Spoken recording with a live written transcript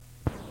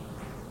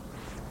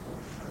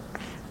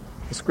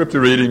The scripture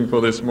reading for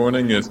this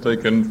morning is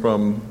taken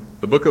from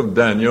the book of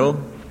Daniel,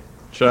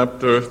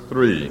 chapter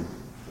 3.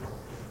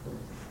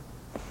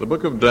 The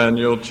book of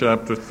Daniel,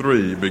 chapter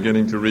 3,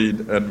 beginning to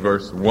read at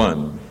verse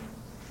 1.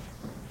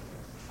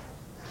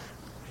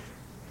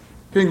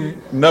 King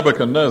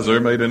Nebuchadnezzar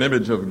made an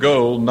image of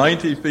gold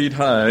 90 feet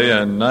high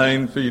and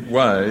 9 feet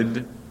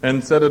wide,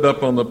 and set it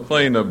up on the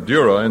plain of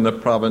Dura in the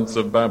province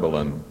of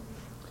Babylon.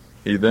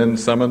 He then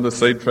summoned the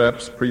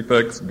satraps,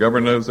 prefects,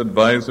 governors,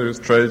 advisors,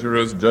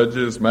 treasurers,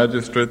 judges,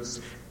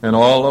 magistrates, and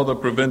all other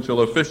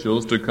provincial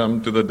officials to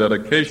come to the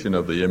dedication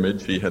of the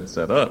image he had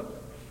set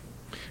up.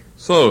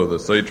 So the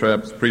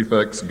satraps,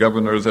 prefects,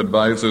 governors,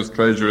 advisors,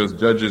 treasurers,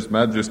 judges,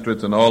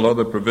 magistrates, and all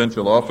other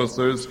provincial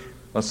officers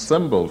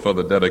assembled for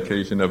the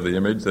dedication of the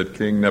image that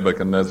King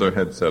Nebuchadnezzar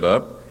had set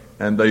up,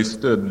 and they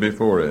stood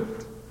before it.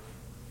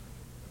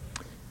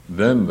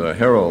 Then the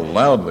herald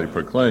loudly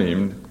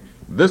proclaimed,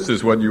 "This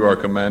is what you are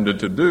commanded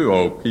to do,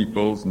 O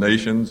peoples,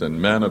 nations, and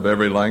men of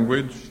every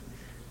language.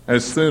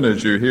 As soon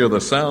as you hear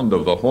the sound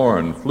of the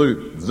horn,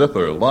 flute,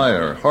 zither,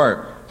 lyre,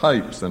 harp,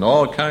 pipes, and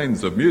all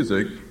kinds of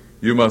music,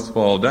 you must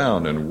fall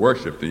down and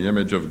worship the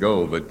image of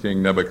gold that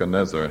King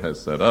Nebuchadnezzar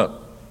has set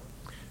up.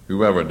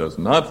 Whoever does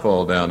not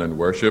fall down and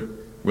worship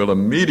will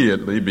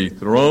immediately be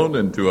thrown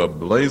into a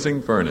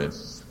blazing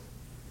furnace."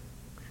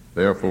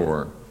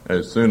 Therefore,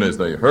 as soon as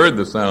they heard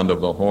the sound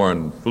of the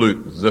horn,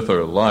 flute,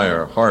 zither,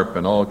 lyre, harp,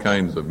 and all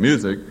kinds of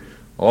music,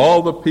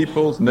 all the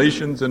peoples,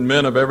 nations, and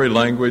men of every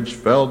language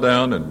fell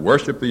down and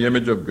worshipped the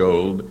image of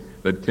gold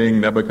that King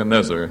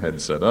Nebuchadnezzar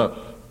had set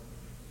up.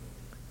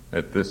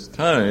 At this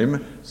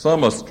time,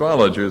 some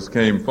astrologers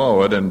came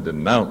forward and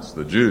denounced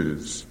the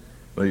Jews.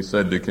 They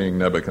said to King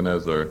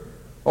Nebuchadnezzar,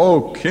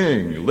 "O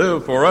king,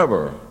 live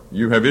forever.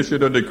 You have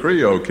issued a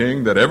decree, O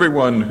king, that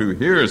everyone who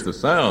hears the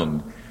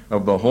sound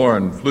of the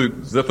horn,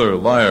 flute, zither,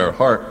 lyre,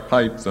 harp,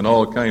 pipes, and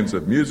all kinds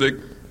of music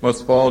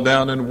must fall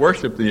down and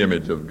worship the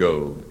image of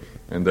gold,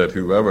 and that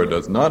whoever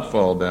does not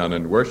fall down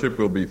and worship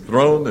will be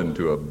thrown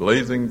into a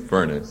blazing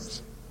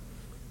furnace.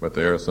 But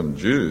there are some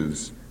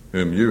Jews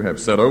whom you have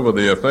set over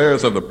the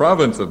affairs of the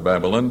province of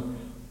Babylon,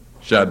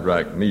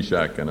 Shadrach,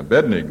 Meshach, and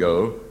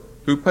Abednego,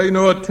 who pay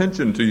no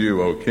attention to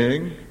you, O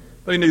king.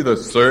 They neither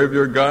serve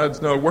your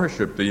gods nor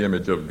worship the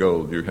image of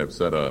gold you have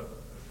set up."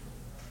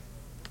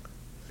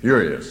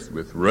 Furious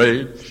with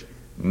rage,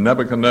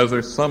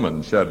 Nebuchadnezzar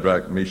summoned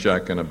Shadrach,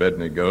 Meshach, and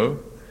Abednego.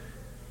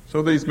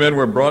 So these men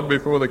were brought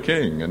before the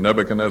king, and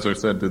Nebuchadnezzar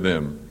said to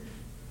them,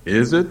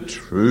 "Is it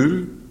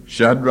true,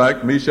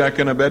 Shadrach, Meshach,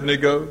 and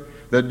Abednego,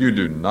 that you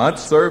do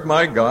not serve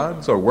my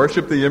gods or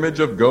worship the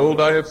image of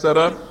gold I have set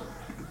up?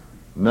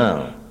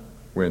 Now,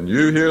 when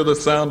you hear the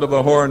sound of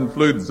the horn,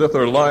 flute,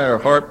 zither, lyre,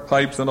 harp,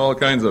 pipes, and all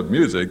kinds of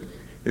music,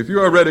 if you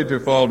are ready to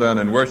fall down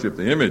and worship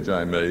the image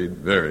I made,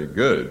 very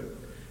good.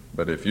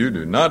 But if you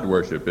do not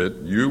worship it,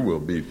 you will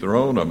be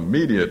thrown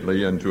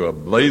immediately into a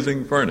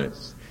blazing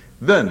furnace.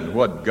 Then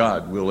what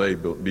God will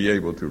be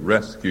able to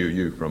rescue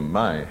you from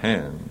my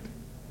hand?"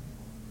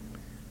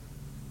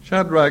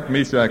 Shadrach,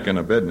 Meshach, and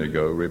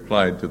Abednego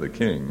replied to the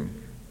king,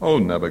 "O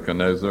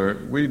Nebuchadnezzar,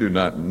 we do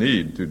not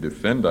need to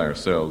defend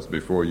ourselves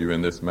before you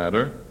in this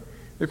matter.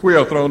 If we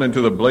are thrown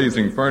into the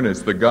blazing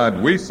furnace, the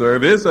God we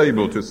serve is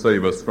able to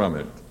save us from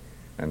it,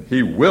 and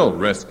he will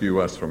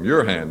rescue us from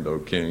your hand, O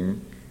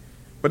king.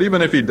 But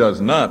even if he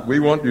does not, we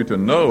want you to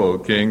know, O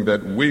king,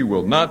 that we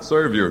will not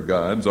serve your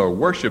gods or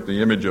worship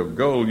the image of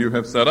gold you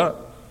have set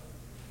up."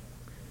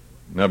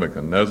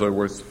 Nebuchadnezzar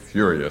was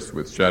furious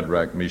with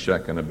Shadrach,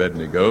 Meshach, and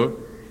Abednego,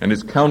 and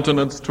his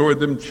countenance toward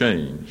them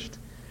changed.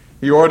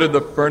 He ordered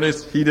the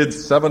furnace heated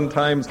 7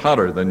 times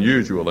hotter than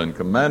usual and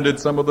commanded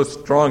some of the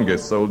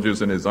strongest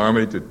soldiers in his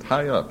army to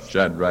tie up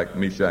Shadrach,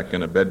 Meshach,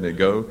 and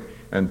Abednego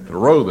and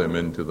throw them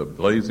into the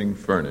blazing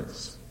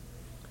furnace.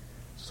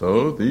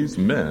 So these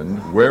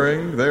men,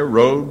 wearing their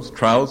robes,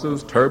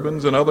 trousers,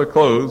 turbans, and other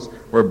clothes,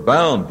 were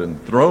bound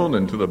and thrown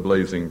into the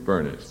blazing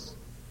furnace.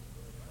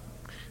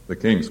 The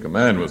king's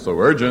command was so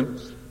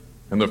urgent,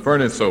 and the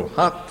furnace so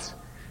hot,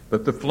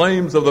 that the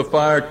flames of the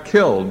fire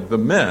killed the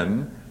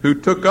men who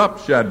took up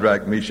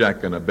Shadrach,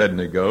 Meshach, and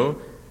Abednego,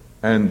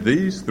 and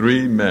these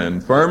 3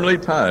 men, firmly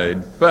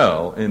tied,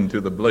 fell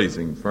into the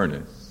blazing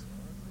furnace.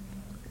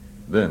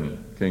 Then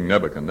King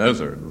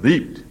Nebuchadnezzar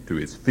leaped to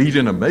his feet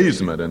in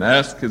amazement and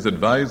asked his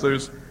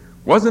advisors,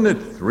 "Wasn't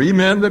it 3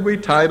 men that we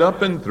tied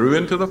up and threw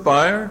into the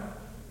fire?"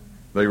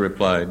 They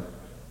replied,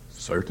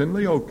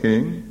 "Certainly, O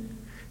king."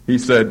 He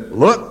said,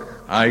 "Look,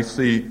 I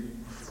see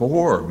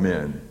 4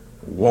 men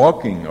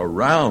walking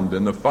around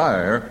in the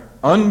fire,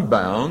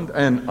 unbound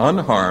and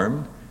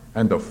unharmed,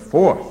 and the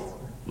 4th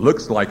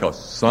looks like a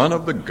son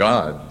of the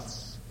gods."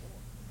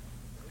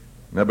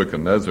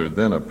 Nebuchadnezzar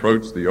then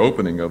approached the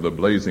opening of the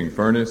blazing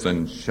furnace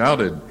and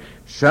shouted,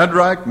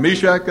 "Shadrach,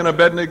 Meshach, and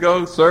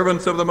Abednego,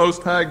 servants of the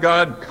Most High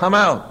God, come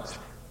out,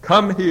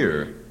 come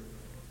here."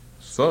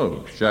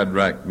 So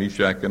Shadrach,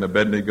 Meshach, and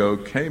Abednego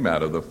came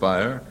out of the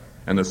fire,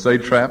 and the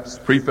satraps,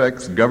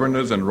 prefects,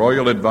 governors, and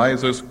royal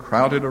advisors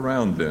crowded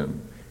around them.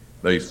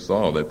 They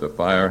saw that the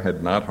fire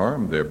had not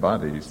harmed their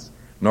bodies,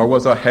 nor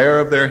was a hair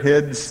of their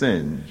heads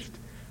singed.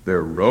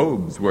 Their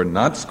robes were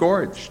not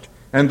scorched,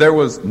 and there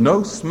was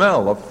no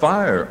smell of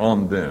fire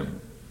on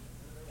them.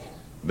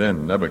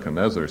 Then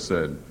Nebuchadnezzar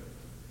said,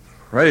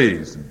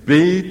 Praise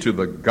be to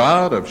the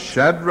God of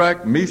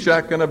Shadrach,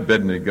 Meshach, and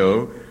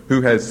Abednego,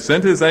 who has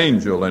sent his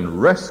angel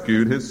and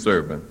rescued his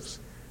servants.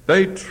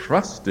 They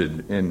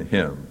trusted in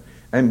him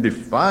and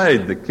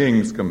defied the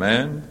king's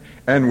command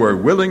and were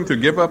willing to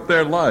give up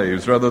their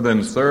lives rather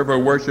than serve or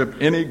worship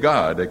any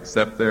god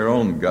except their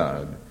own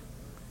God.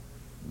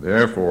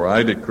 Therefore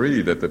I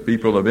decree that the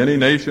people of any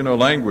nation or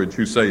language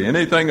who say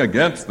anything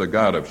against the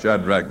God of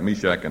Shadrach,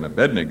 Meshach, and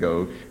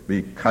Abednego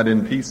be cut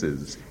in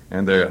pieces,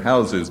 and their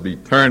houses be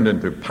turned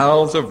into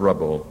piles of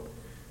rubble,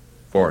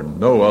 for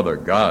no other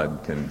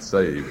God can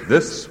save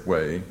this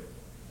way.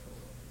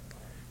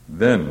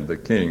 Then the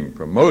king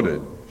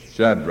promoted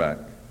Shadrach,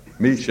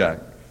 Meshach,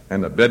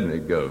 and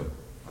Abednego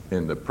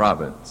in the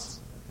province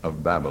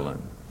of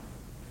Babylon.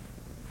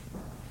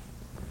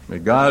 May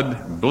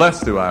God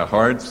bless to our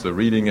hearts the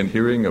reading and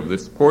hearing of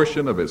this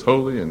portion of his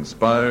holy,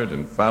 inspired,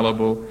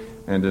 infallible,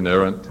 and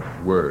inerrant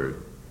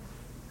word.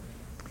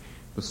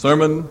 The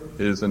sermon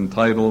is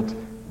entitled,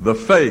 The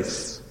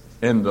Face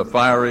in the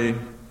Fiery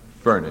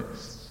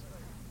Furnace.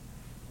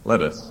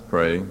 Let us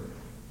pray.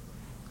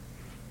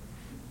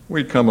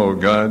 We come, O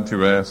God,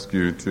 to ask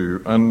you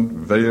to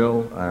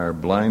unveil our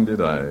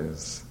blinded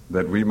eyes,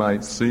 that we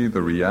might see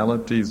the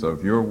realities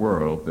of your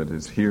world that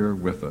is here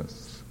with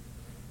us,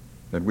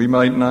 that we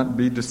might not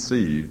be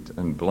deceived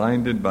and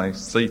blinded by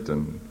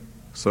Satan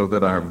so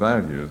that our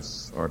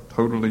values are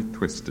totally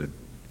twisted.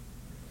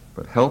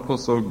 But help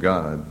us, O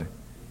God,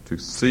 to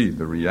see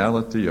the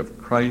reality of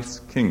Christ's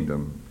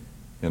kingdom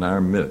in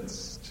our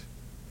midst.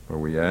 For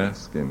we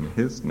ask in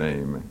his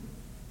name,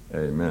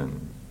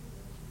 amen.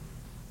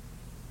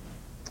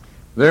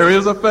 There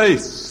is a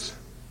face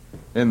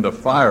in the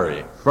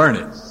fiery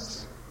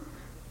furnace.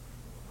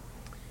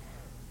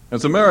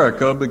 As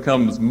America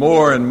becomes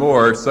more and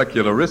more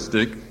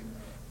secularistic,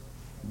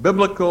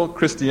 biblical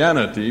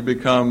Christianity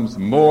becomes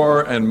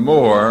more and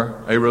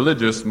more a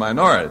religious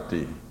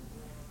minority.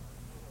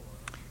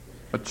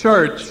 A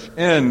church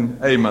in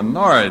a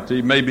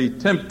minority may be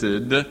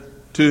tempted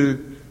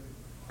to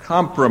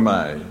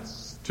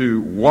compromise, to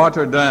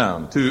water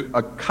down, to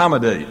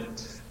accommodate.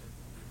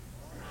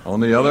 On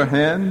the other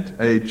hand,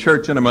 a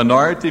church in a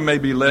minority may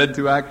be led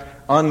to act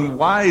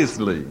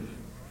unwisely,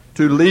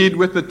 to lead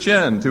with the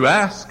chin, to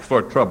ask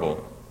for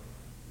trouble.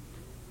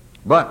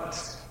 But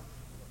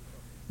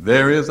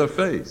there is a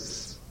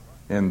face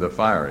in the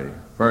fiery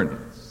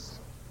furnace.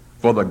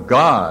 For the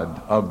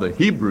God of the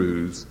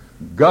Hebrews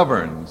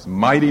governs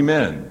mighty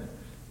men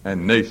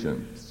and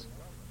nations.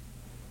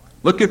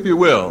 Look, if you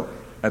will,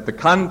 at the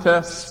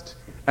contest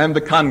and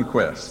the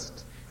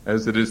conquest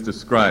as it is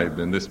described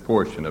in this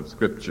portion of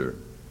Scripture.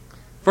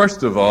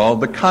 First of all,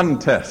 the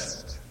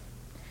contest.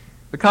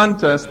 The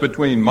contest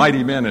between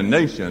mighty men and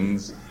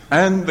nations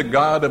and the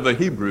God of the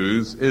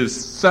Hebrews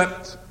is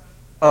set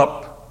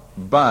up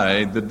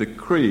by the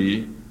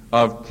decree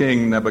of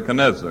King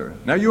Nebuchadnezzar.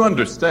 Now you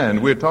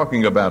understand, we're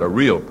talking about a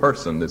real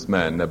person, this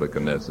man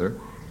Nebuchadnezzar.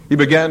 He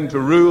began to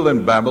rule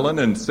in Babylon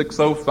in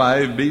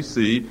 605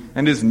 BC,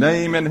 and his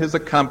name and his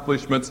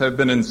accomplishments have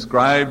been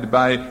inscribed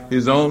by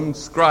his own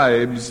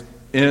scribes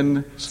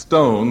in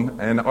stone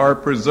and are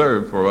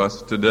preserved for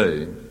us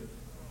today.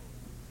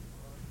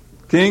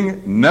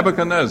 King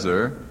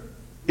Nebuchadnezzar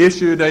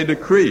issued a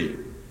decree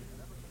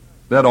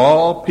that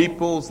all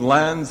peoples,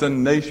 lands,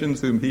 and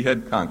nations whom he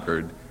had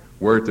conquered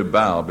were to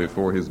bow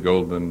before his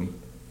golden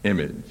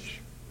image.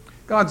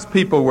 God's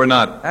people were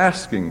not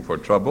asking for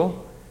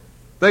trouble.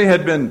 They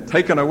had been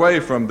taken away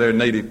from their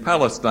native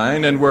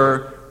Palestine and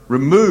were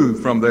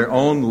removed from their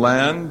own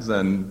lands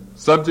and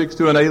subjects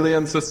to an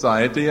alien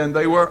society, and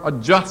they were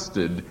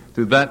adjusted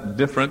to that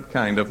different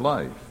kind of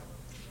life.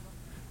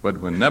 But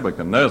when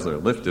Nebuchadnezzar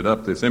lifted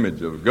up this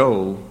image of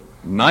gold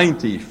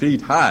 90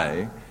 feet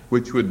high,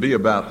 which would be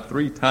about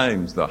 3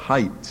 times the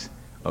height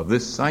of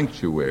this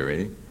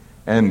sanctuary,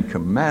 and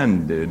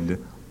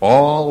commanded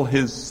all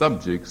his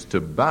subjects to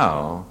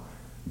bow,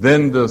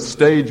 then the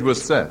stage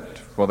was set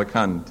for the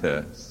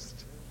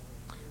contest.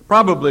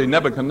 Probably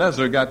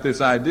Nebuchadnezzar got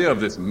this idea of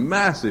this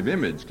massive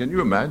image. Can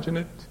you imagine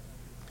it?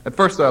 At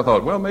first I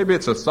thought, well, maybe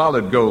it's a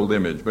solid gold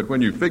image, but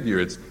when you figure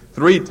it's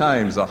 3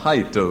 times the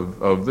height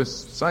of this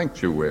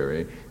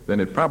sanctuary, then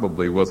it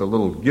probably was a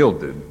little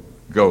gilded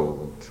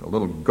gold, a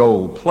little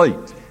gold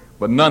plate.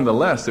 But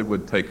nonetheless, it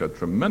would take a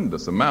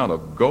tremendous amount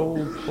of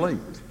gold plate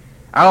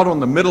out on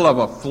the middle of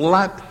a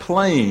flat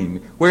plain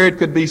where it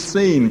could be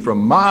seen from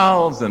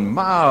miles and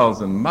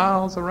miles and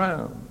miles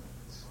around.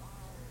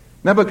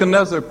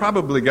 Nebuchadnezzar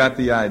probably got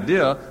the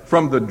idea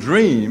from the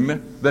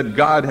dream that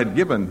God had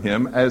given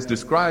him as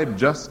described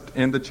just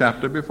in the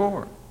chapter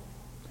before.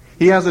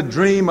 He has a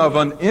dream of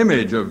an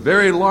image, a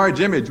very large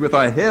image with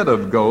a head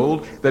of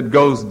gold that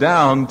goes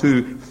down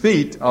to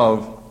feet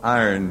of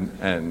iron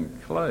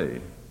and clay.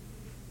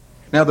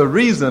 Now, the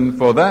reason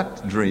for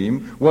that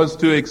dream was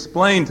to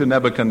explain to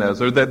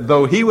Nebuchadnezzar that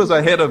though he was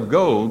a head of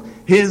gold,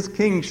 his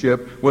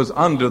kingship was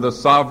under the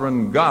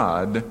sovereign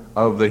God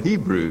of the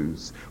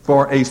Hebrews.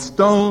 For a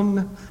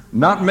stone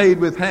not made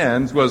with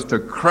hands was to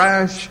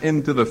crash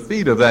into the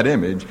feet of that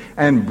image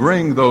and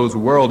bring those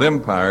world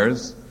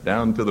empires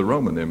down to the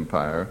Roman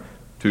Empire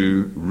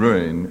to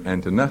ruin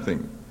and to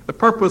nothing. The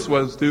purpose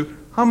was to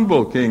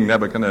humble King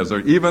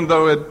Nebuchadnezzar, even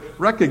though it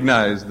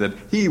recognized that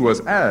he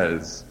was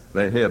as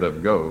the head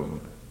of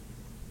gold.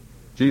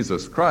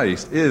 Jesus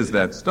Christ is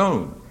that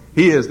stone.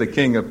 He is the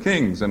King of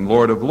kings and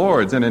Lord of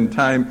lords, and in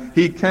time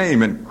he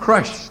came and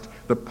crushed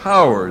the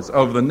powers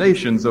of the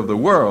nations of the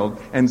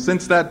world, and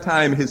since that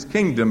time his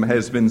kingdom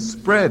has been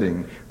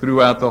spreading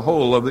throughout the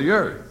whole of the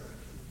earth.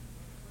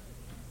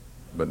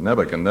 But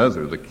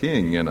Nebuchadnezzar, the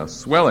king, in a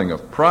swelling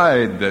of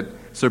pride that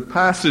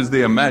surpasses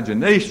the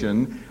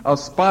imagination,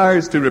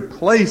 aspires to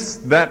replace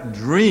that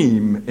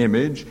dream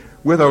image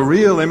with a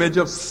real image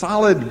of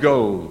solid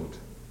gold,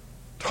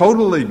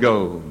 totally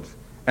gold,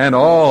 and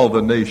all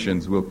the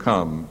nations will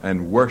come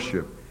and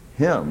worship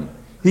him.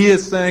 He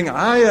is saying,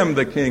 I am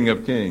the King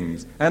of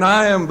kings, and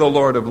I am the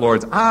Lord of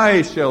lords.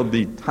 I shall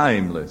be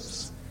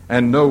timeless,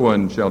 and no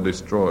one shall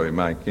destroy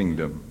my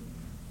kingdom.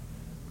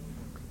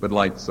 But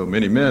like so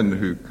many men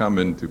who come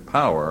into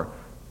power,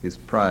 his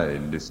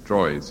pride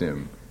destroys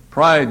him.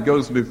 Pride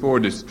goes before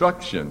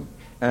destruction,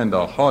 and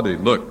a haughty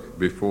look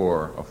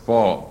before a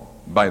fall.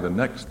 By the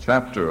next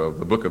chapter of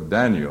the book of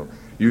Daniel,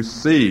 you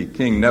see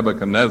King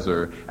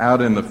Nebuchadnezzar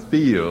out in the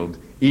field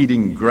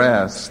eating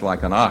grass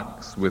like an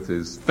ox, with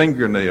his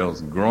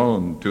fingernails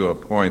grown to a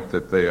point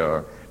that they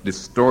are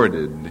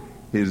distorted,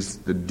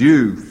 the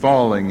dew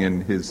falling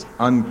in his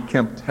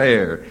unkempt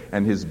hair,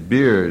 and his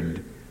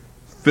beard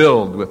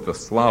filled with the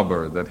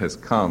slobber that has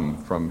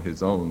come from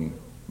his own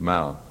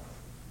mouth.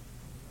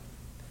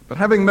 But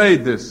having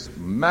made this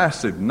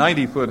massive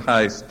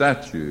 90-foot-high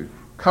statue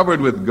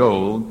covered with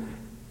gold,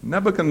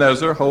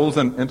 Nebuchadnezzar holds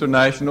an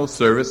international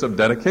service of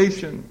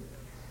dedication.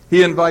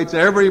 He invites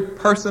every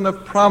person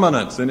of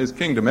prominence in his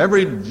kingdom,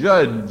 every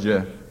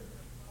judge,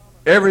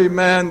 every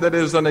man that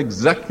is an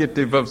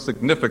executive of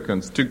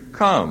significance, to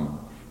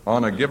come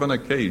on a given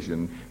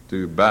occasion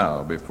to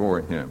bow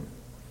before him.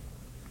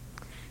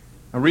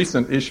 A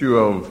recent issue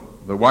of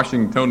the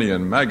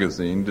Washingtonian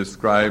magazine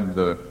described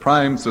the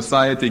prime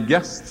society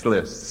guest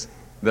lists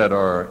that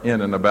are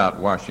in and about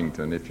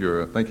Washington. If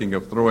you're thinking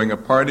of throwing a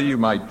party, you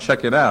might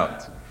check it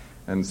out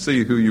and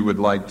see who you would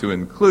like to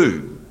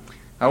include.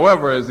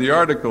 However, as the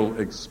article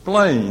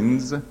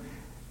explains,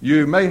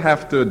 you may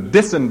have to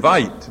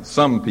disinvite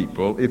some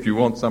people if you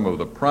want some of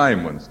the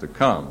prime ones to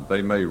come.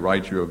 They may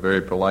write you a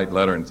very polite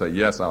letter and say,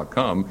 yes, I'll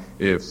come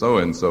if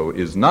so-and-so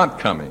is not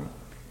coming.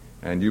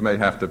 And you may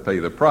have to pay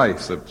the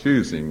price of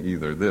choosing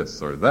either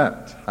this or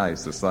that high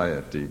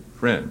society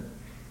friend.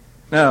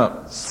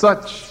 Now,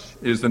 such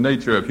is the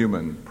nature of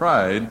human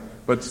pride,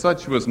 but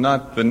such was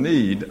not the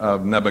need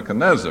of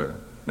Nebuchadnezzar.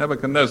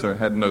 Nebuchadnezzar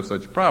had no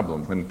such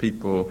problem. When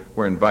people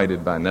were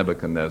invited by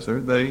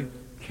Nebuchadnezzar, they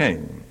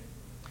came.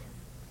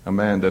 A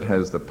man that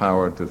has the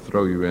power to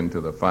throw you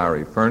into the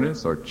fiery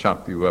furnace or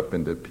chop you up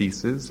into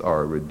pieces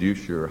or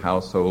reduce your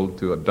household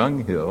to a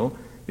dunghill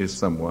is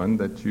someone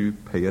that you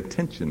pay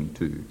attention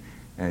to.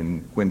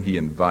 And when he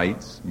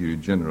invites, you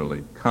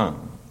generally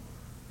come.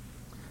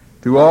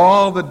 To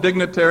all the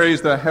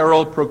dignitaries, the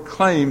herald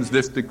proclaims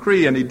this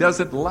decree, and he does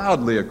it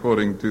loudly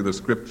according to the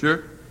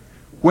scripture.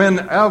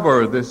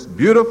 Whenever this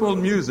beautiful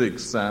music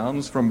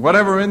sounds from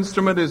whatever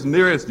instrument is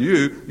nearest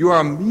you, you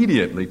are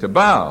immediately to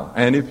bow.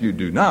 And if you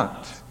do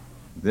not,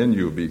 then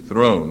you'll be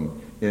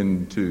thrown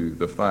into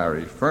the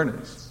fiery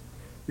furnace.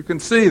 You can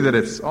see that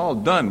it's all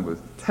done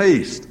with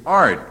taste,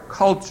 art,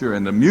 culture,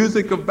 and the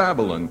music of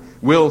Babylon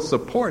will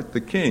support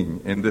the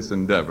king in this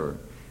endeavor.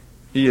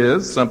 He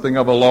is something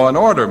of a law and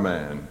order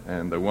man,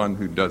 and the one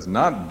who does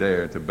not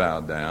dare to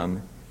bow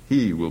down,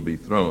 he will be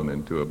thrown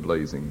into a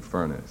blazing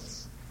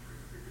furnace.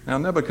 Now,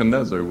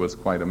 Nebuchadnezzar was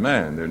quite a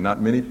man. There are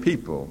not many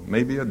people,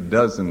 maybe a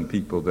dozen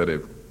people that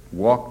have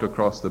walked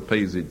across the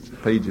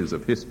pages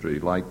of history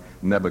like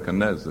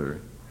Nebuchadnezzar.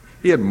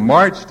 He had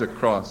marched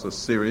across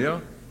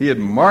Assyria. He had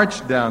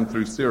marched down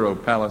through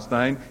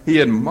Syro-Palestine. He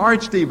had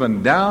marched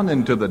even down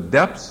into the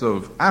depths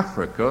of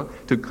Africa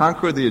to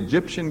conquer the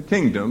Egyptian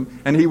kingdom,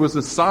 and he was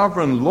the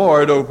sovereign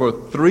lord over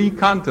 3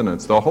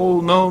 continents, the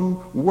whole known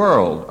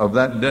world of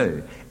that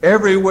day.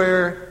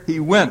 Everywhere he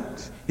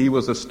went, he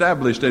was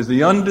established as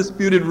the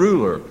undisputed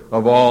ruler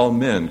of all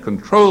men,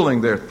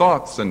 controlling their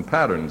thoughts and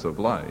patterns of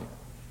life.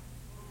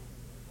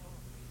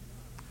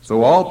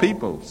 So all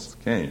peoples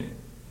came.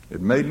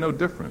 It made no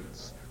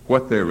difference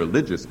what their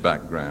religious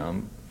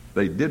background.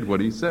 They did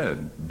what he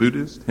said.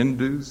 Buddhists,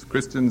 Hindus,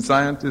 Christian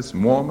Scientists,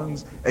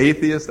 Mormons,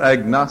 atheists,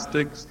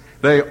 agnostics,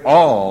 they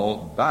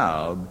all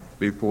bowed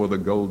before the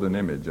golden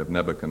image of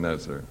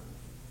Nebuchadnezzar.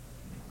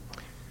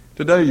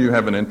 Today you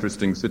have an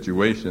interesting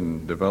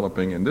situation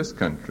developing in this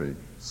country.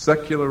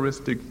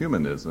 Secularistic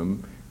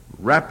humanism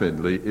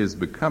rapidly is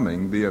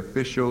becoming the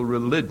official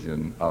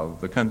religion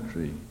of the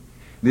country.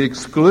 The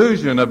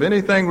exclusion of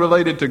anything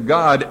related to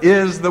God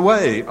is the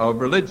way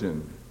of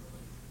religion.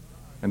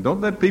 And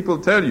don't let people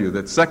tell you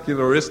that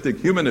secularistic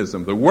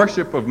humanism, the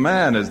worship of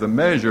man as the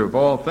measure of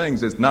all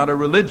things, is not a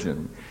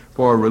religion.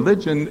 For a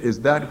religion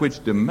is that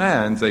which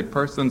demands a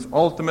person's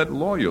ultimate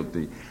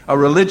loyalty. A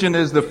religion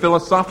is the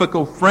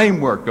philosophical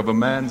framework of a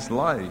man's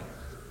life.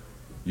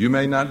 You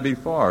may not be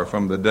far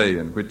from the day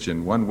in which,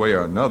 in one way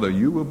or another,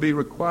 you will be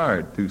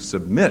required to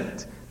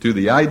submit to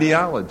the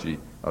ideology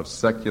of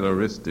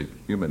secularistic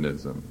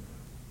humanism.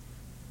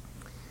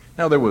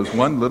 Now, there was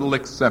one little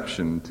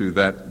exception to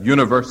that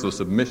universal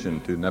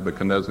submission to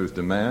Nebuchadnezzar's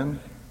demand.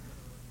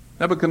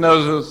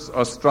 Nebuchadnezzar's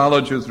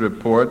astrologers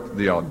report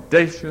the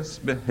audacious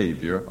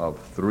behavior of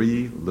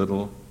three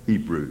little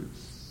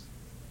Hebrews,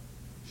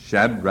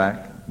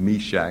 Shadrach,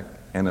 Meshach,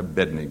 and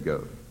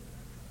Abednego.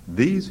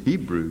 These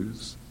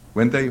Hebrews,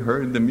 when they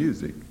heard the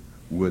music,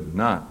 would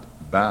not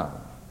bow.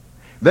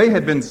 They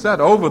had been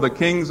set over the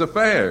king's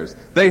affairs.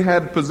 They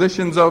had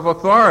positions of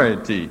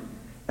authority,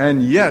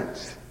 and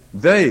yet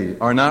they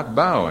are not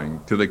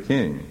bowing to the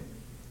king.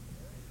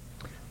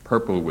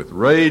 Purple with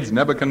rage,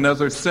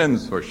 Nebuchadnezzar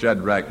sends for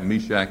Shadrach,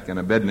 Meshach, and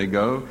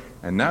Abednego,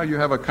 and now you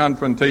have a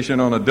confrontation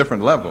on a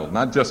different level,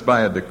 not just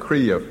by a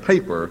decree of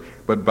paper,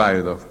 but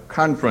by the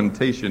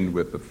confrontation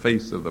with the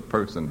face of the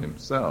person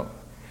himself.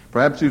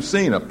 Perhaps you've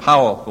seen a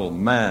powerful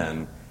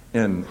man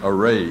in a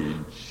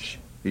rage.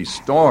 He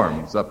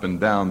storms up and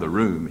down the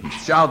room. He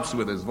shouts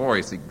with his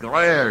voice. He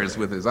glares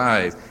with his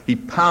eyes. He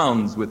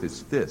pounds with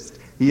his fist.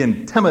 He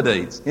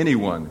intimidates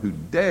anyone who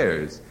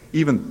dares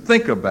even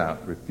think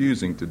about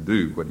refusing to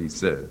do what he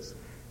says.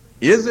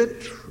 Is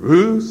it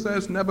true,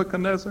 says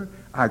Nebuchadnezzar?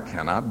 I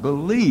cannot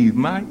believe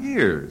my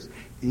ears.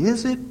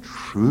 Is it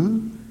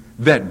true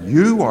that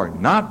you are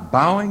not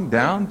bowing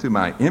down to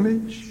my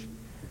image?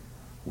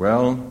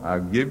 Well,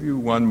 I'll give you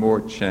one more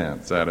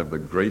chance out of the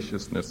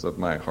graciousness of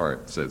my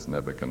heart, says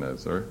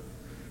Nebuchadnezzar.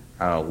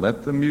 I'll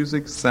let the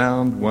music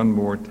sound one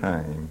more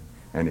time,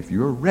 and if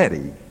you're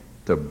ready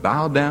to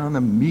bow down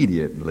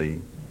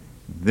immediately,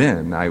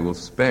 then I will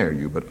spare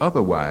you. But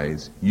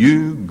otherwise,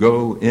 you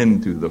go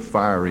into the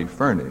fiery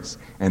furnace,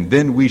 and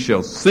then we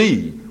shall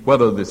see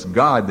whether this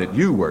God that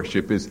you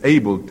worship is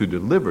able to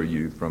deliver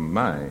you from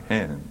my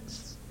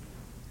hands.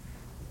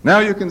 Now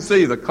you can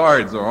see the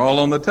cards are all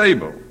on the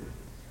table.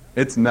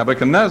 It's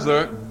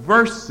Nebuchadnezzar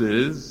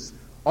versus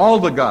all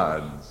the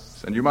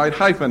gods. And you might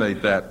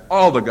hyphenate that,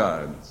 all the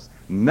gods.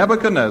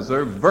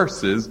 Nebuchadnezzar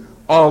versus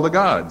all the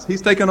gods.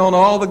 He's taken on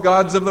all the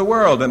gods of the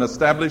world and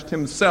established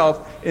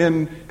himself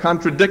in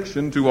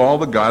contradiction to all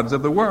the gods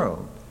of the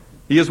world.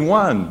 He has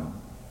won.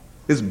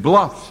 His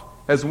bluff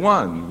has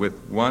won, with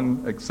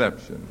one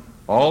exception.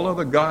 All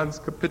other gods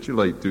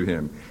capitulate to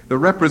him. The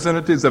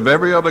representatives of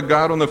every other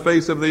god on the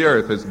face of the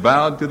earth has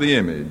bowed to the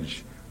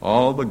image.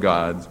 All the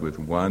gods with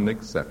one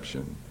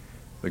exception.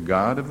 The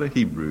God of the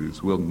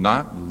Hebrews will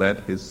not let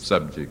his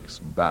subjects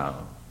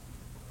bow.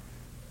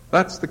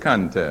 That's the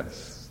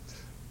contest.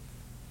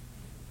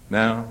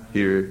 Now,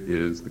 here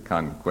is the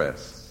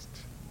conquest.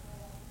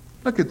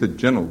 Look at the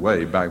gentle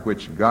way by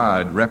which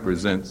God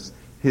represents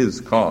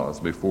his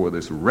cause before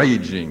this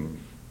raging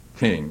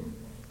king.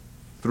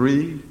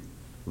 Three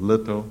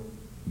little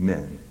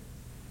men.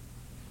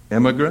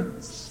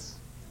 Immigrants,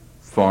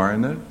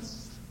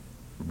 foreigners,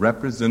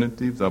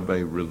 representatives of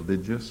a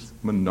religious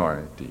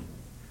minority.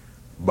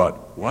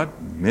 But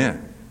what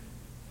men?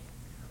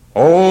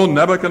 Oh,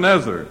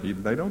 Nebuchadnezzar.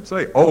 They don't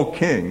say, oh,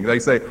 king. They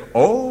say,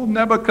 oh,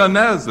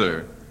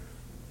 Nebuchadnezzar.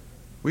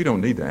 We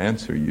don't need to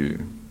answer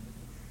you.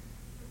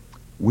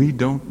 We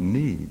don't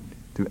need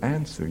to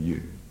answer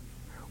you.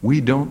 We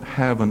don't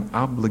have an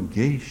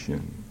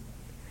obligation,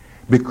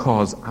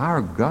 because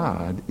our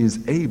God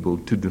is able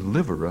to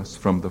deliver us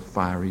from the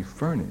fiery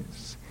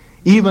furnace.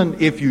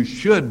 Even if you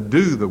should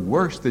do the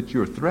worst that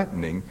you're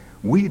threatening,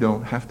 we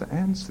don't have to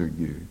answer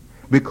you,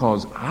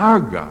 because our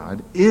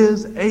God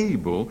is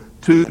able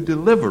to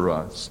deliver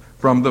us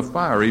from the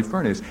fiery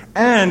furnace,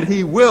 and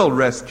he will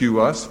rescue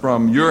us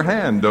from your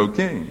hand, O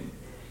king.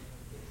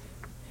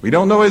 We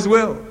don't know his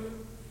will,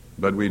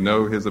 but we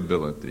know his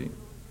ability.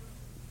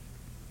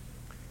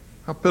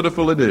 How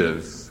pitiful it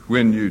is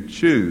when you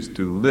choose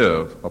to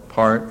live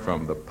apart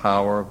from the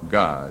power of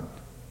God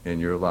in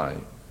your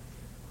life.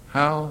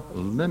 How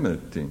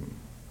limiting.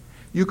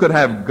 You could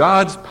have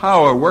God's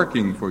power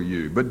working for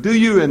you, but do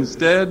you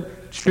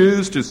instead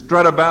choose to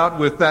strut about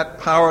with that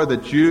power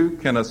that you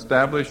can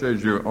establish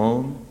as your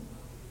own?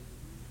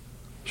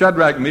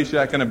 Shadrach,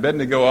 Meshach, and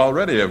Abednego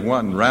already have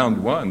won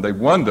round one. They've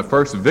won the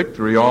first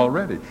victory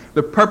already.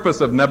 The purpose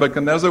of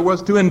Nebuchadnezzar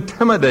was to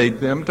intimidate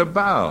them to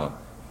bow,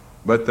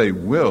 but they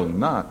will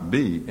not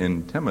be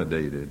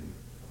intimidated.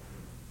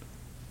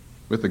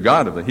 With the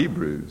God of the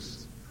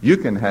Hebrews, you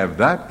can have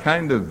that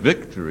kind of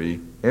victory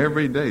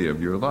every day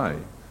of your life.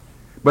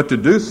 But to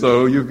do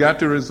so, you've got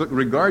to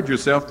regard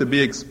yourself to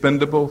be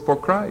expendable for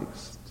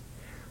Christ.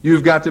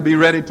 You've got to be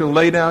ready to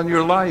lay down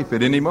your life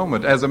at any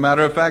moment. As a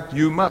matter of fact,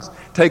 you must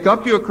take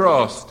up your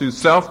cross to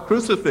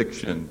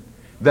self-crucifixion,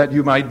 that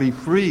you might be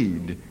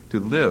freed to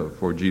live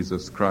for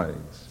Jesus Christ.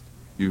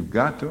 You've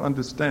got to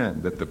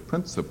understand that the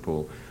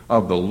principle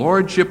of the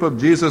lordship of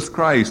Jesus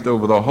Christ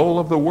over the whole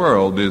of the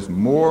world is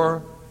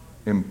more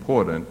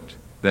important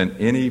than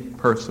any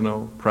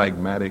personal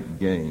pragmatic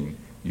gain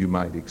you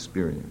might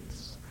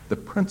experience. The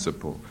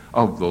principle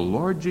of the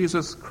Lord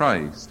Jesus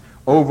Christ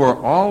over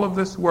all of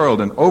this world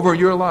and over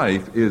your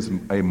life is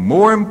a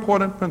more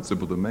important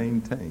principle to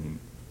maintain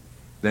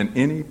than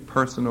any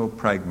personal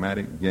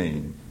pragmatic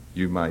gain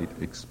you might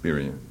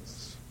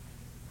experience.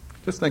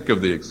 Just think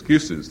of the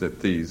excuses that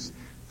these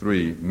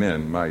three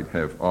men might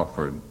have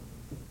offered.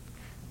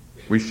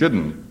 We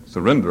shouldn't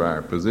surrender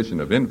our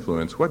position of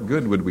influence. What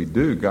good would we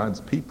do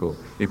God's people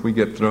if we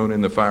get thrown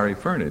in the fiery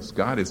furnace?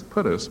 God has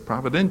put us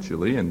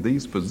providentially in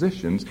these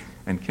positions,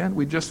 and can't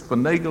we just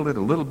finagle it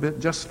a little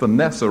bit, just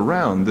finesse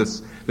around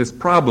this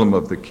problem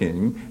of the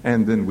king,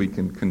 and then we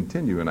can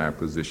continue in our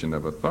position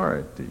of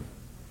authority?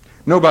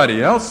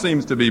 Nobody else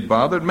seems to be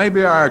bothered.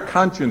 Maybe our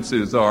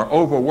consciences are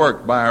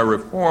overworked by a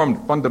reformed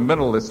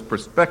fundamentalist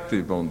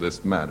perspective on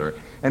this matter,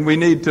 and we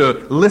need to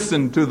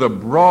listen to the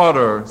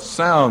broader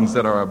sounds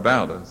that are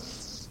about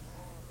us.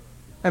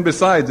 And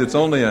besides, it's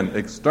only an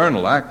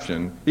external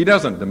action. He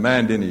doesn't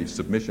demand any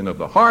submission of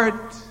the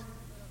heart.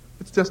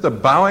 It's just a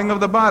bowing of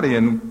the body,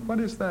 and what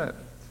is that?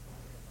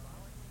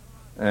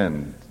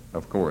 And,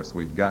 of course,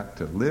 we've got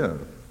to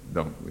live,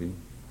 don't we?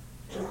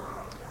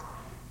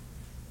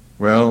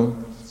 Well,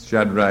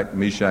 Shadrach,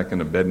 Meshach,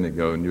 and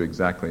Abednego knew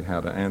exactly how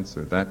to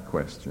answer that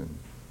question.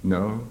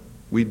 No,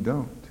 we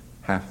don't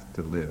have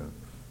to live.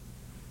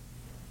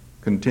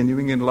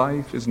 Continuing in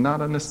life is not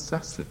a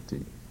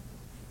necessity.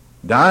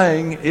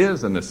 Dying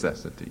is a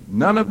necessity.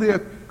 None of the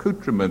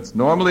accoutrements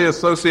normally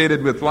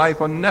associated with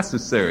life are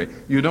necessary.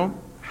 You don't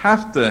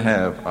have to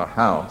have a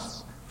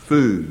house,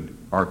 food,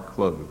 or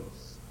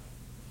clothes.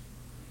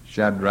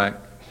 Shadrach,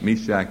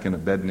 Meshach, and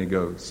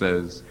Abednego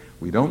says,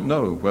 we don't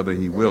know whether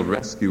he will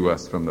rescue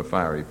us from the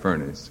fiery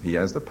furnace. He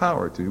has the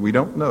power to. We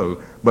don't know,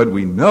 but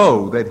we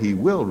know that he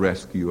will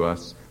rescue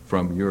us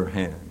from your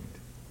hand.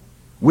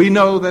 We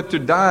know that to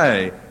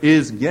die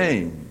is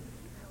gain.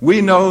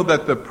 We know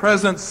that the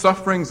present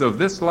sufferings of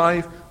this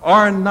life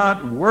are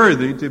not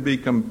worthy to be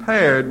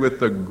compared with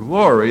the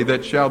glory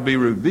that shall be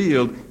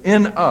revealed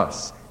in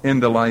us in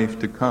the life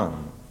to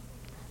come.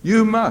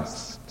 You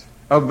must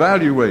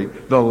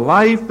evaluate the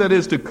life that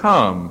is to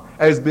come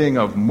as being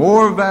of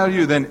more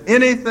value than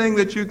anything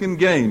that you can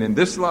gain in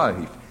this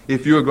life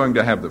if you are going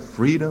to have the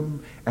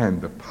freedom and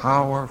the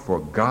power for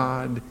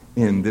God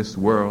in this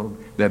world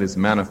that is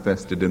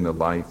manifested in the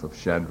life of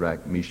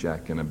Shadrach,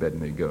 Meshach, and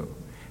Abednego.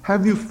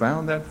 Have you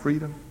found that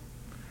freedom?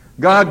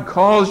 God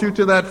calls you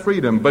to that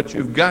freedom, but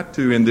you've got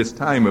to, in this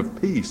time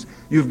of peace,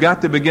 you've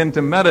got to begin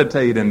to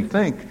meditate and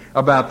think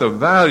about the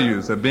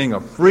values of being a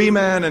free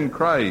man in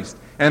Christ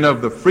and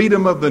of the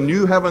freedom of the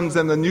new heavens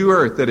and the new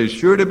earth that is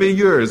sure to be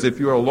yours if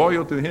you are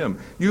loyal to him.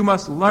 You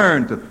must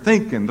learn to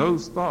think in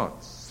those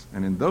thoughts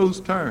and in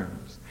those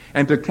terms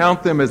and to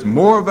count them as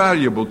more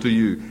valuable to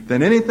you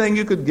than anything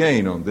you could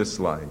gain on this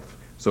life,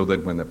 so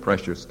that when the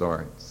pressure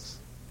starts,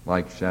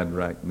 like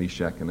Shadrach,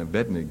 Meshach, and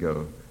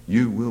Abednego,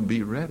 you will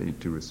be ready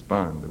to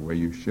respond the way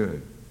you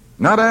should.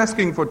 Not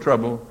asking for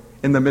trouble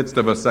in the midst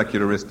of a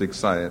secularistic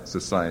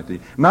society,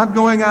 not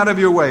going out of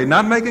your way,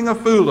 not making a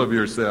fool of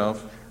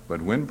yourself,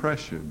 but when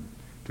pressured,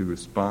 to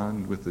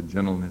respond with the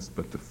gentleness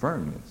but the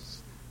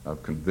firmness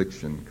of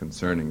conviction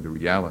concerning the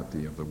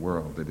reality of the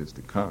world that is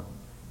to come.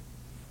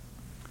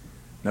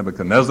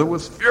 Nebuchadnezzar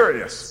was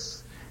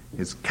furious.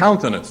 His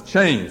countenance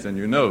changed, and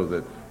you know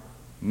that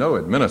no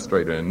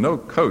administrator and no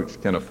coach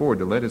can afford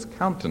to let his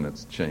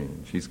countenance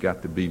change. He's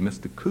got to be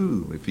Mr.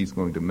 Cool if he's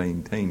going to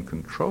maintain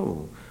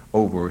control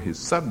over his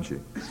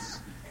subjects.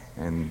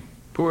 And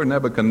poor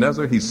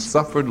Nebuchadnezzar, he's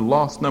suffered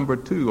loss number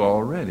 2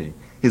 already.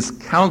 His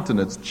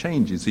countenance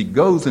changes. He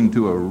goes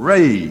into a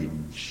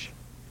rage.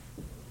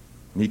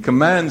 He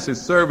commands his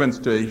servants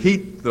to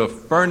heat the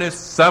furnace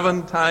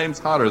 7 times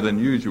hotter than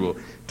usual.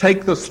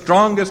 Take the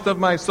strongest of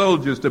my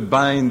soldiers to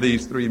bind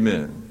these 3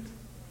 men.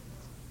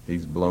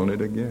 He's blown it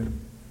again.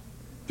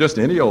 Just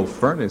any old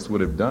furnace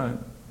would have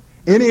done.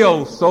 Any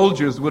old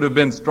soldiers would have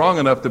been strong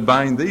enough to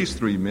bind these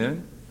 3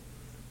 men.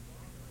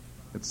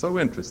 It's so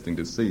interesting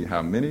to see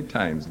how many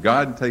times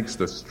God takes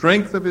the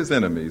strength of his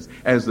enemies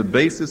as the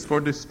basis for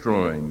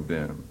destroying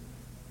them.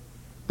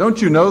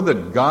 Don't you know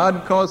that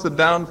God caused the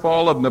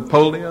downfall of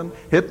Napoleon,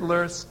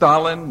 Hitler,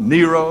 Stalin,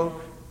 Nero,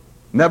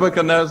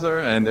 Nebuchadnezzar,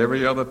 and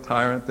every other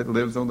tyrant that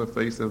lives on the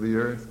face of the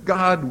earth?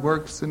 God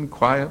works in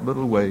quiet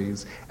little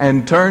ways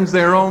and turns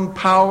their own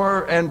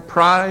power and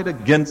pride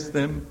against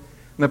them.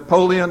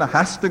 Napoleon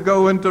has to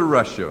go into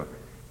Russia,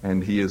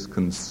 and he is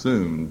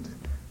consumed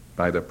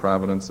by the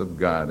providence of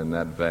God in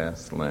that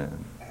vast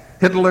land.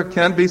 Hitler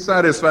can't be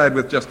satisfied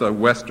with just a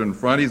western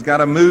front. He's got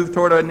to move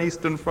toward an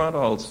eastern front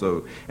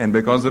also. And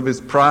because of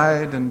his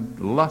pride and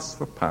lust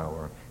for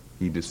power,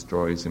 he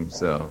destroys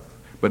himself.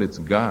 But it's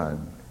God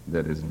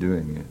that is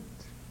doing it.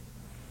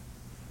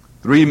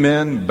 3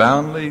 men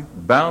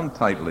bound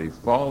tightly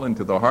fall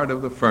into the heart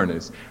of the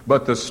furnace.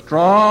 But the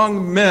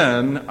strong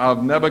men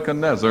of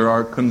Nebuchadnezzar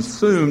are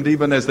consumed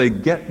even as they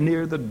get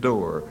near the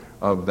door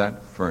of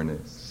that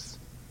furnace.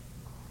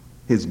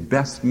 His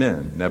best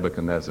men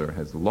Nebuchadnezzar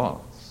has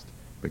lost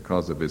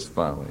because of his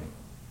folly.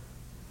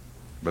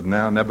 But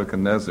now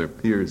Nebuchadnezzar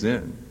peers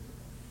in,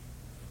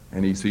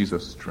 and he sees a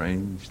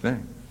strange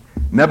thing.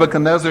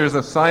 Nebuchadnezzar is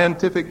a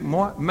scientific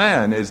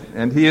man,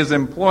 and he is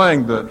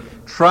employing the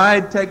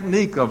tried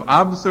technique of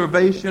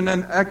observation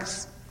and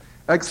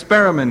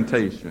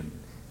experimentation.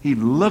 He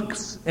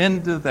looks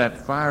into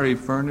that fiery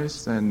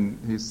furnace and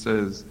he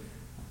says,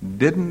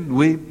 "Didn't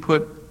we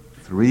put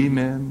 3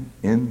 men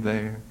in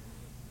there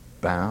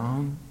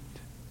bound?"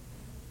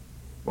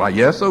 "Why,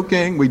 yes, O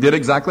king, we did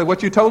exactly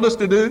what you told us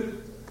to do.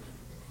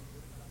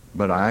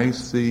 But I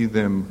see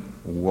them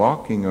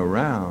walking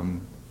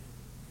around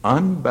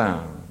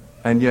unbound,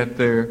 and yet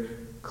their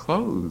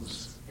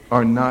clothes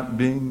are not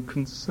being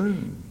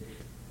consumed."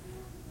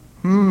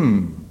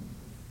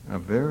 A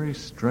very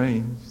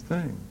strange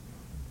thing.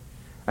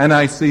 And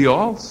I see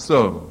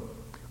also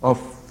a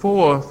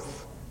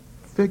 4th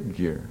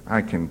figure.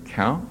 I can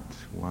count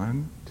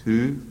 1,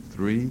 2,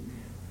 3.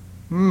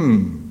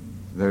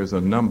 There's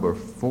a number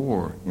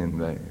 4 in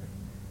there.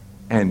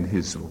 And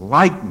his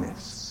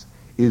likeness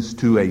is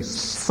to a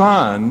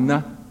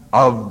son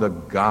of the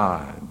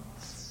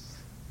gods.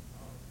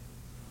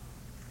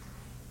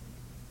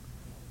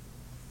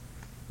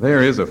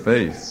 There is a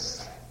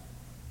face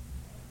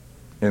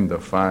in the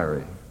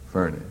fiery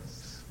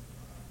furnace.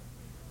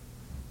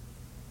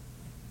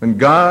 When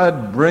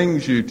God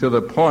brings you to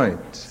the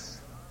point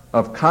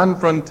of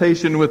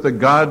confrontation with the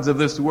gods of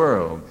this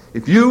world,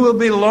 if you will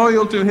be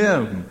loyal to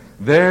him,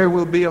 there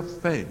will be a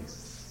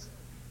face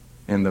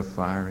in the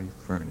fiery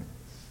furnace.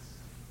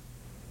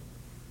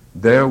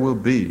 There will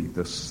be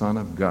the Son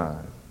of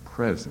God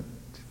present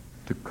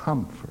to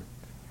comfort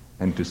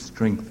and to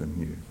strengthen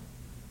you.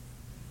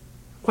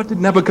 What did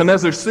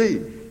Nebuchadnezzar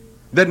see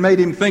that made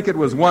him think it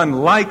was one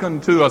like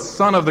unto a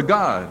son of the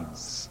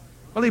gods?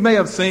 Well, he may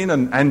have seen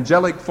an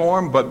angelic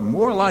form, but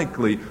more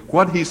likely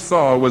what he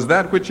saw was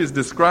that which is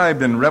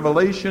described in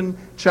Revelation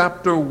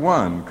chapter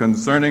 1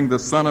 concerning the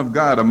Son of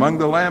God among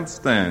the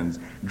lampstands,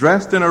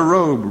 dressed in a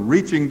robe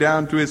reaching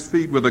down to his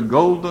feet with a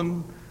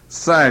golden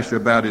sash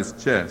about his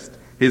chest.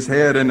 His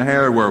head and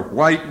hair were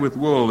white with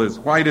wool, as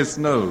white as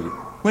snow.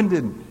 When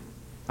did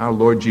our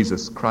Lord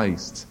Jesus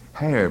Christ's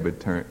hair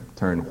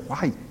turn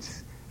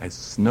white as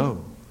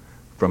snow?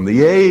 From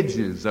the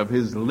ages of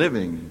his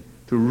living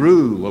to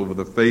rule over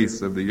the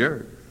face of the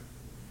earth.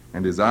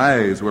 And his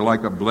eyes were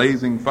like a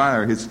blazing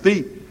fire. His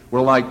feet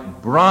were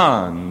like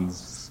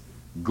bronze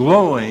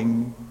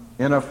glowing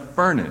in a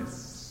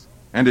furnace.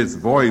 And his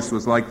voice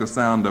was like the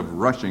sound of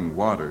rushing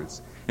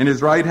waters. In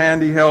his right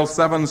hand he held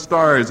 7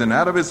 stars, and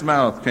out of his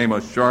mouth came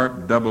a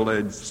sharp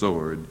double-edged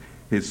sword.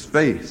 His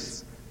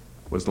face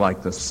was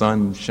like the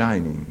sun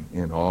shining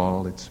in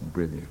all its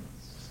brilliance.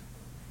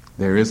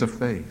 There is a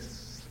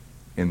face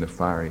in the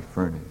fiery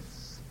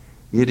furnace.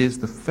 It is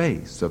the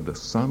face of the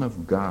Son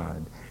of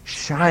God,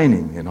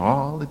 shining in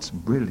all its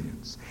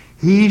brilliance.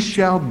 He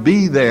shall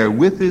be there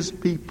with his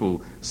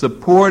people,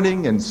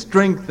 supporting and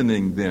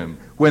strengthening them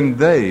when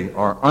they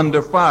are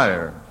under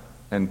fire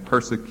and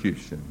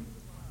persecution.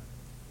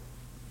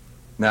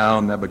 Now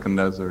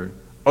Nebuchadnezzar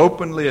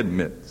openly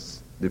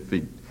admits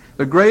defeat.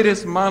 The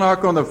greatest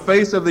monarch on the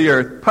face of the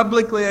earth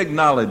publicly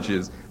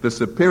acknowledges the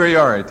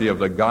superiority of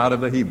the God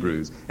of the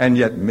Hebrews, and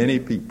yet many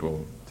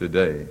people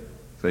today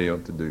fail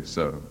to do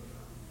so.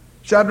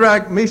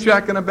 Shadrach,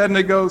 Meshach, and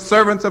Abednego,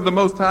 servants of the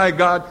Most High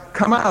God,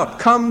 come out,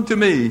 come to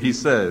me, he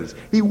says.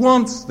 He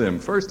wants them.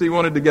 First he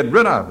wanted to get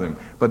rid of them,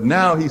 but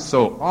now he's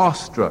so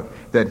awestruck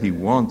that he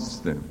wants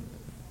them.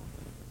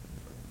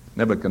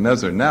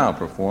 Nebuchadnezzar now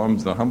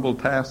performs the humble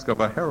task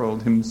of a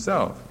herald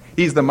himself.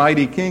 He's the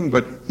mighty king,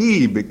 but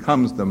he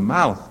becomes the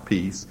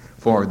mouthpiece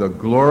for the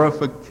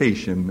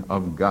glorification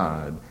of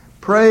God.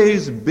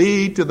 Praise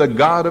be to the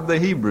God of the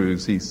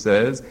Hebrews, he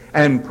says,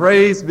 and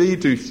praise be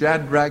to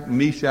Shadrach,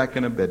 Meshach,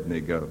 and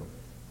Abednego.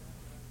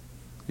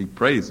 He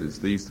praises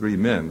these 3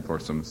 men for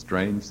some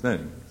strange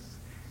things.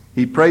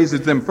 He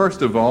praises them,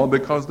 first of all,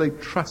 because they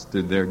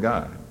trusted their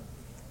God.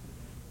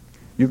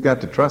 You've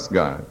got to trust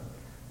God,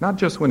 not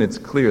just when it's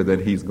clear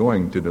that he's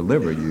going to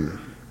deliver you,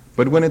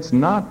 but when it's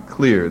not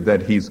clear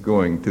that he's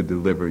going to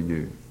deliver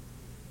you.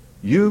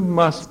 You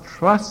must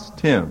trust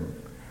him.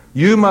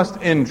 You must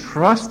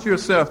entrust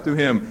yourself to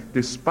him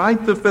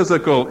despite the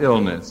physical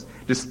illness,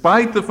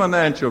 despite the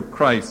financial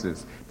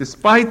crisis,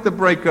 despite the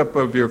breakup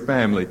of your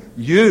family.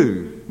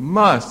 You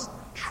must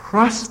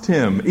trust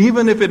him,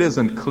 even if it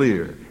isn't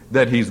clear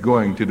that he's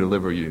going to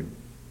deliver you.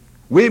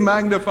 We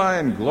magnify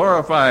and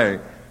glorify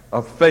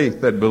a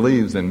faith that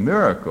believes in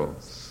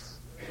miracles.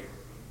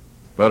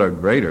 But a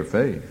greater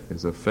faith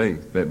is a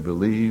faith that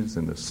believes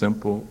in the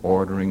simple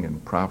ordering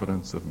and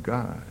providence of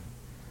God.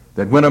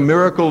 That when a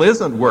miracle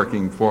isn't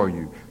working for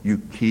you, you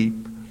keep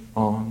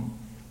on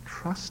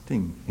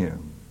trusting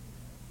him.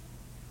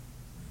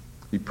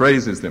 He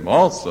praises them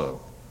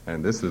also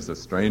And this is the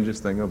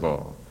strangest thing of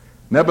all.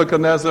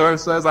 Nebuchadnezzar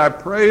says, I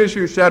praise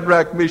you,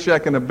 Shadrach,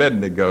 Meshach, and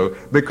Abednego,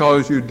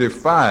 because you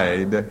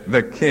defied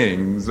the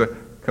king's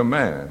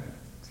command.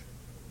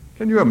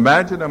 Can you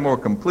imagine a more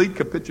complete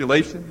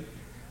capitulation?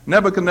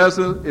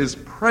 Nebuchadnezzar is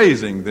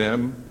praising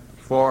them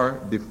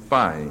for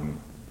defying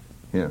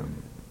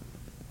him.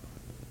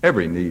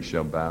 Every knee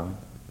shall bow,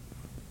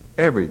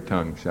 every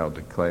tongue shall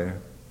declare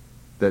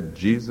that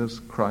Jesus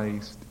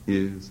Christ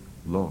is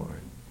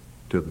Lord,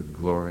 to the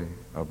glory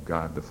of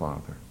God the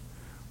Father.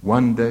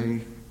 One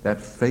day, that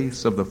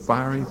face of the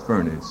fiery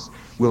furnace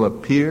will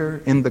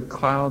appear in the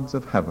clouds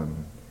of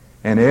heaven,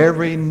 and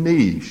every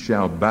knee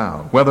shall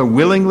bow, whether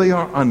willingly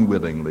or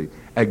unwillingly,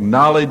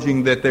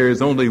 acknowledging that there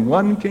is only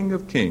one King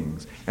of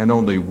kings and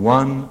only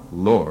one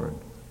Lord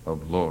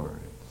of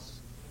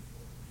lords.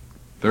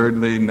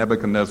 Thirdly,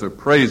 Nebuchadnezzar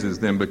praises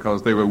them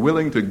because they were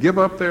willing to give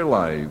up their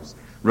lives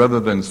rather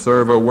than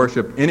serve or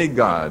worship any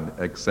god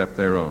except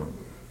their own.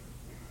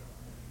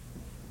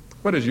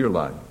 What is your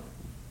life?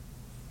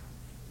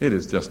 It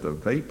is just a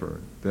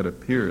vapor that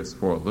appears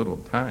for a little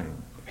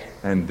time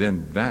and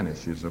then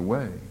vanishes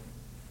away.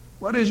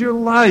 What is your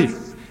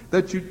life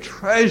that you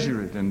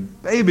treasure it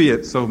and baby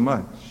it so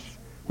much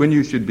when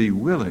you should be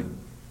willing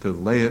to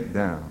lay it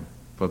down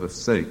for the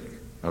sake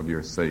of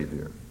your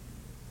Savior?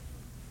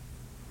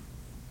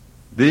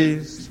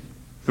 These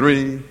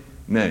three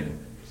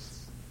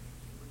names,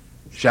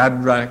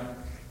 Shadrach,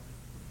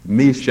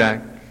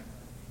 Meshach,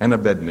 and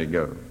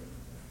Abednego,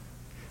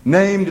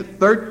 named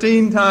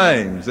 13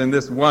 times in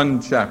this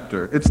one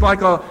chapter. It's like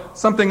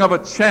something of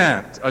a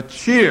chant, a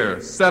cheer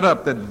set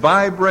up that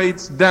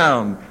vibrates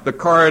down the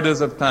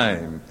corridors of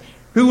time.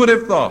 Who would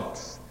have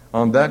thought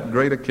on that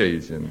great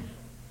occasion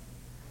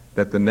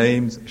that the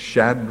names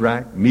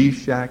Shadrach,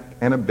 Meshach,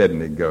 and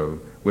Abednego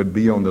would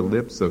be on the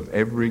lips of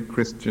every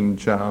Christian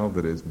child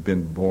that has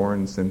been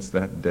born since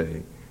that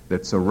day,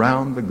 that's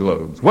around the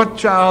globe? What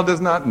child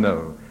does not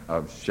know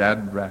of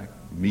Shadrach,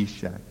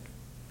 Meshach,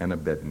 and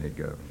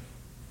Abednego?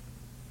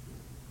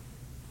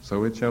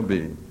 So it shall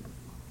be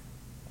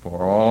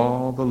for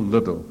all the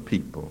little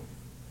people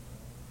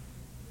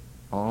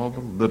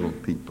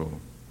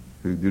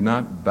who do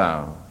not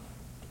bow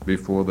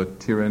before the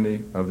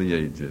tyranny of the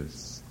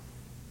ages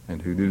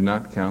and who do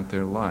not count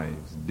their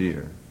lives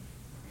dear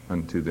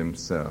unto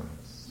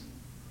themselves.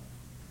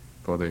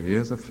 For there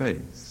is a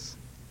face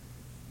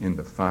in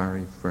the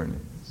fiery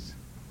furnace,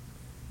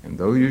 and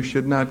though you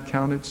should not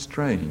count it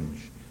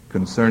strange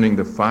concerning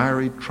the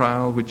fiery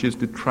trial which is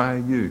to try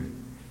you,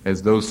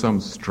 as though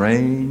some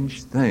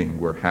strange thing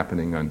were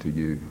happening unto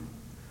you,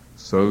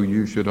 so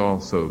you should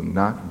also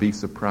not be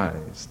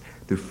surprised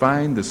to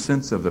find the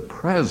sense of the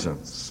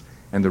presence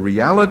and the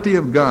reality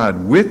of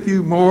God with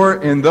you more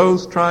in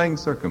those trying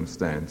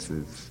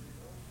circumstances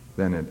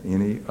than at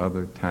any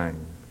other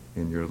time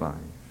in your life.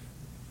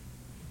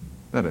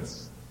 Let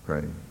us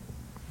pray.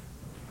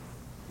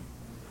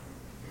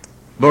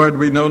 Lord,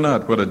 we know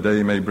not what a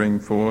day may bring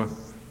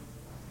forth,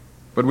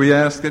 but we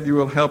ask that you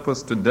will help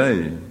us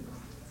today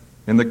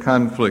in the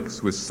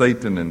conflicts with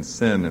Satan and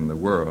sin in the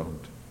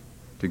world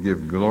to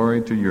give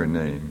glory to your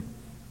name.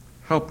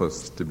 Help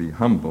us to be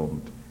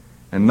humbled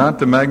and not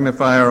to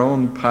magnify our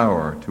own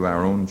power to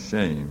our own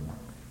shame,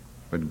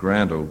 but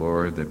grant, O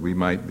Lord, that we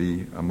might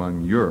be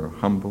among your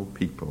humble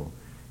people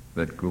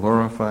that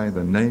glorify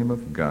the name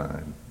of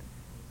God.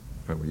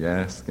 For we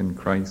ask in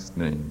Christ's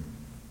name,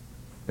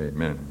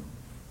 amen.